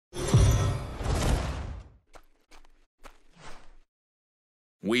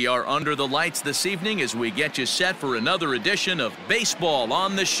We are under the lights this evening as we get you set for another edition of Baseball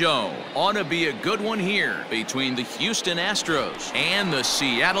on the Show. Ought to be a good one here between the Houston Astros and the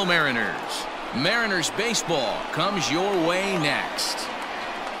Seattle Mariners. Mariners baseball comes your way next.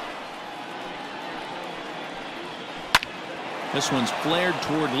 This one's flared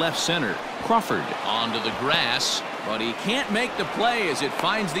toward left center. Crawford onto the grass, but he can't make the play as it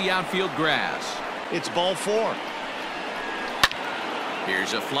finds the outfield grass. It's ball 4.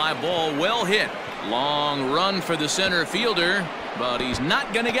 Here's a fly ball, well hit. Long run for the center fielder, but he's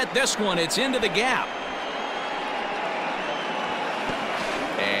not going to get this one. It's into the gap.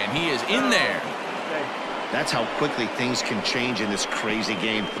 And he is in there. That's how quickly things can change in this crazy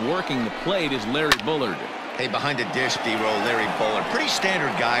game. Working the plate is Larry Bullard. Hey, behind the dish, D-roll, Larry Bullard. Pretty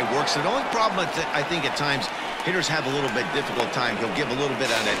standard guy, works it. The only problem I think at times hitters have a little bit difficult time. He'll give a little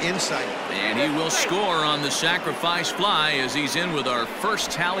bit on that inside. And he will score on the sacrifice fly as he's in with our first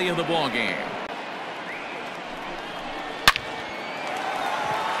tally of the ball game.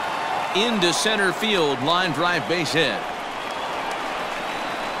 Into center field, line drive base hit.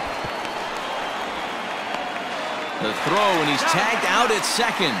 The throw, and he's tagged out at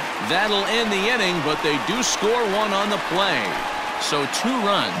second. That'll end the inning, but they do score one on the play. So 2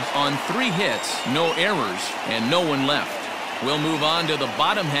 runs on 3 hits, no errors, and no one left. We'll move on to the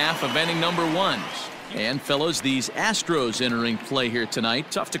bottom half of inning number 1. And fellas, these Astros entering play here tonight.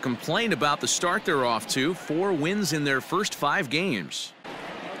 Tough to complain about the start they're off to. 4 wins in their first 5 games.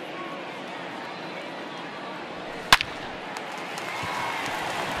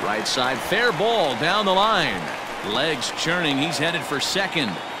 Right side, fair ball down the line. Legs churning, he's headed for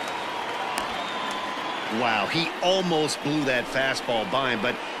second. Wow, he almost blew that fastball by him,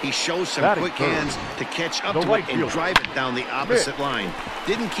 but he shows some quick hands to catch up to it and drive it down the opposite line.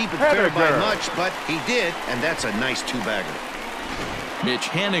 Didn't keep it fair by much, but he did, and that's a nice 2-bagger.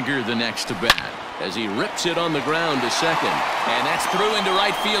 Mitch Haniger the next to bat as he rips it on the ground to second. And that's through into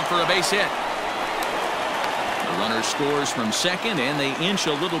right field for a base hit. The runner scores from second, and they inch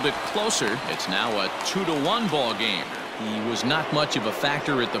a little bit closer. It's now a 2-1 ball game. He was not much of a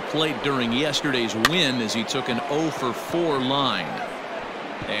factor at the plate during yesterday's win as he took an 0-for-4 line.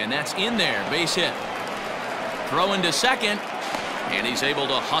 And that's in there, base hit. Throw into second, and he's able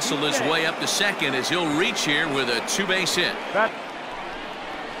to hustle his way up to second as he'll reach here with a 2-base hit.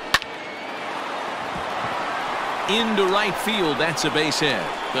 Into right field, that's a base hit.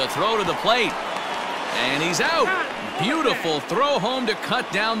 The throw to the plate, and he's out. Beautiful throw home to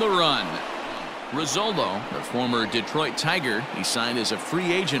cut down the run. Rizzolo, the former Detroit Tiger, he signed as a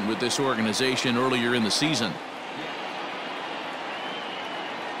free agent with this organization earlier in the season.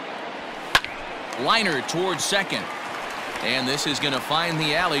 Liner towards second. And this is going to find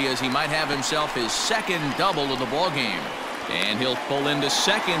the alley as he might have himself his second double of the ball game. And he'll pull into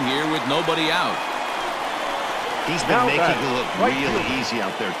second here with nobody out. He's been making it look really easy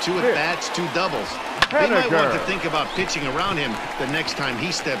out there. 2 at-bats, 2 doubles. They might want to think about pitching around him the next time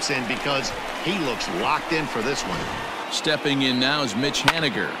he steps in because he looks locked in for this one. Stepping in now is Mitch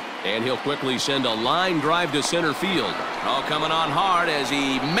Haniger, and he'll quickly send a line drive to center field. All coming on hard as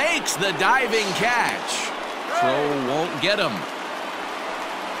he makes the diving catch. Throw won't get him.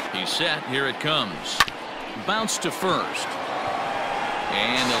 He's set. Here it comes. Bounce to first.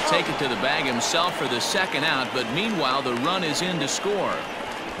 And he'll take it to the bag himself for the second out, but meanwhile the run is in to score.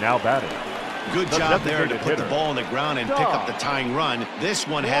 Now batting. Good job there to put the ball on the ground and pick up the tying run. This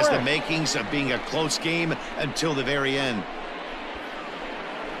one has the makings of being a close game until the very end.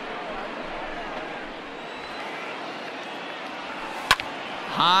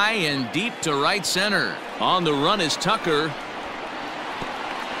 High and deep to right center. On the run is Tucker.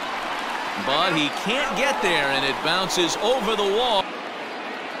 But he can't get there, and it bounces over the wall.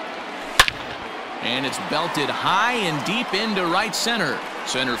 And it's belted high and deep into right center.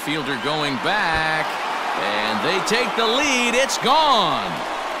 Center fielder going back, and they take the lead. It's gone.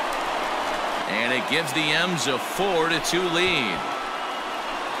 And it gives the M's a 4-2 lead.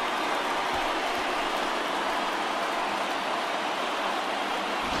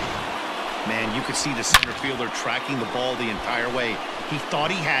 Man, you could see the center fielder tracking the ball the entire way. He thought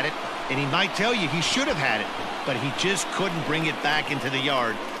he had it, and he might tell you he should have had it, but he just couldn't bring it back into the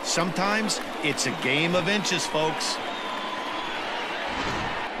yard. Sometimes it's a game of inches, folks.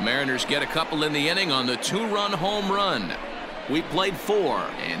 Mariners get a couple in the inning on the 2-run home run. We played 4,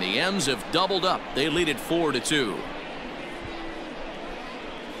 and the M's have doubled up. They lead it 4-2.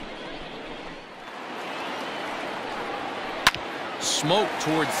 Smoke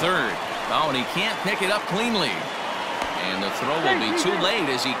toward third. Oh, and he can't pick it up cleanly. And the throw will be too late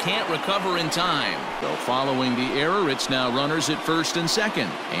as he can't recover in time. So following the error, it's now runners at first and second.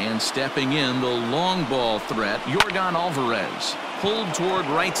 And stepping in, the long ball threat, Yorgan Alvarez, pulled toward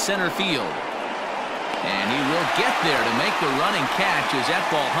right center field. And he will get there to make the running catch as that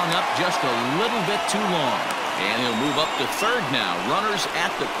ball hung up just a little bit too long. And he'll move up to third now. Runners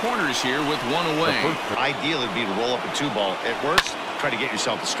at the corners here with one away. Ideal would be to roll up a 2-ball. At worst, try to get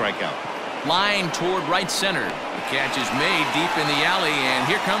yourself a strikeout. Line toward right center. The catch is made deep in the alley, and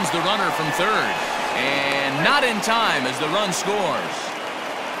here comes the runner from third. And not in time as the run scores.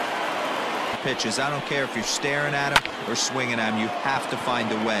 Pitches. I don't care if you're staring at him or swinging at him. You have to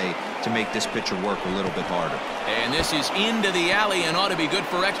find a way to make this pitcher work a little bit harder. And this is into the alley and ought to be good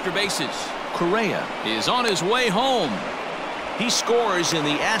for extra bases. Correa is on his way home. He scores and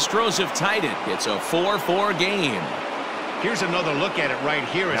the Astros have tied it. It's a 4-4 game. Here's another look at it right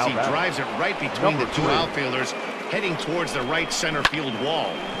here as he drives it right between the two outfielders, heading towards the right center field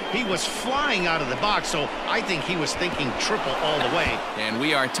wall. He was flying out of the box, so I think he was thinking triple all the way. And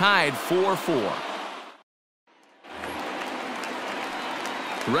we are tied 4-4.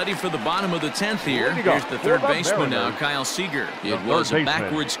 Ready for the bottom of the 10th here. Here's the third baseman now, Kyle Seager. It was a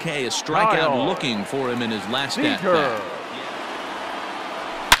backwards K, a strikeout looking for him in his last at-bat.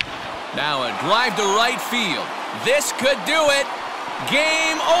 Now a drive to right field. This could do it.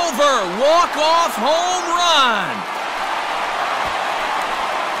 Game over. Walk-off home run.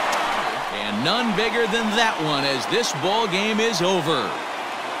 And none bigger than that one as this ball game is over.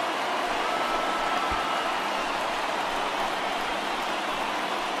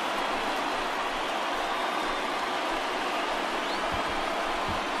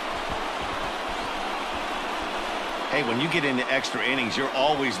 Hey, when you get into extra innings, you're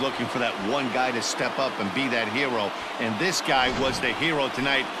always looking for that one guy to step up and be that hero. And this guy was the hero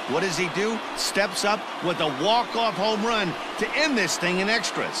tonight. What does he do? Steps up with a walk-off home run to end this thing in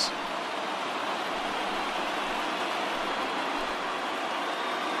extras.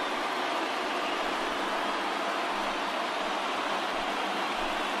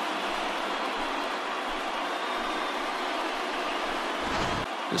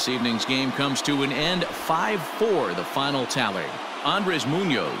 This evening's game comes to an end, 5-4, the final tally. Andres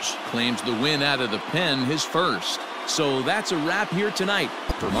Munoz claims the win out of the pen, his first. So that's a wrap here tonight.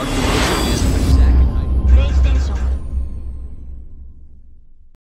 For Mark DeRosa,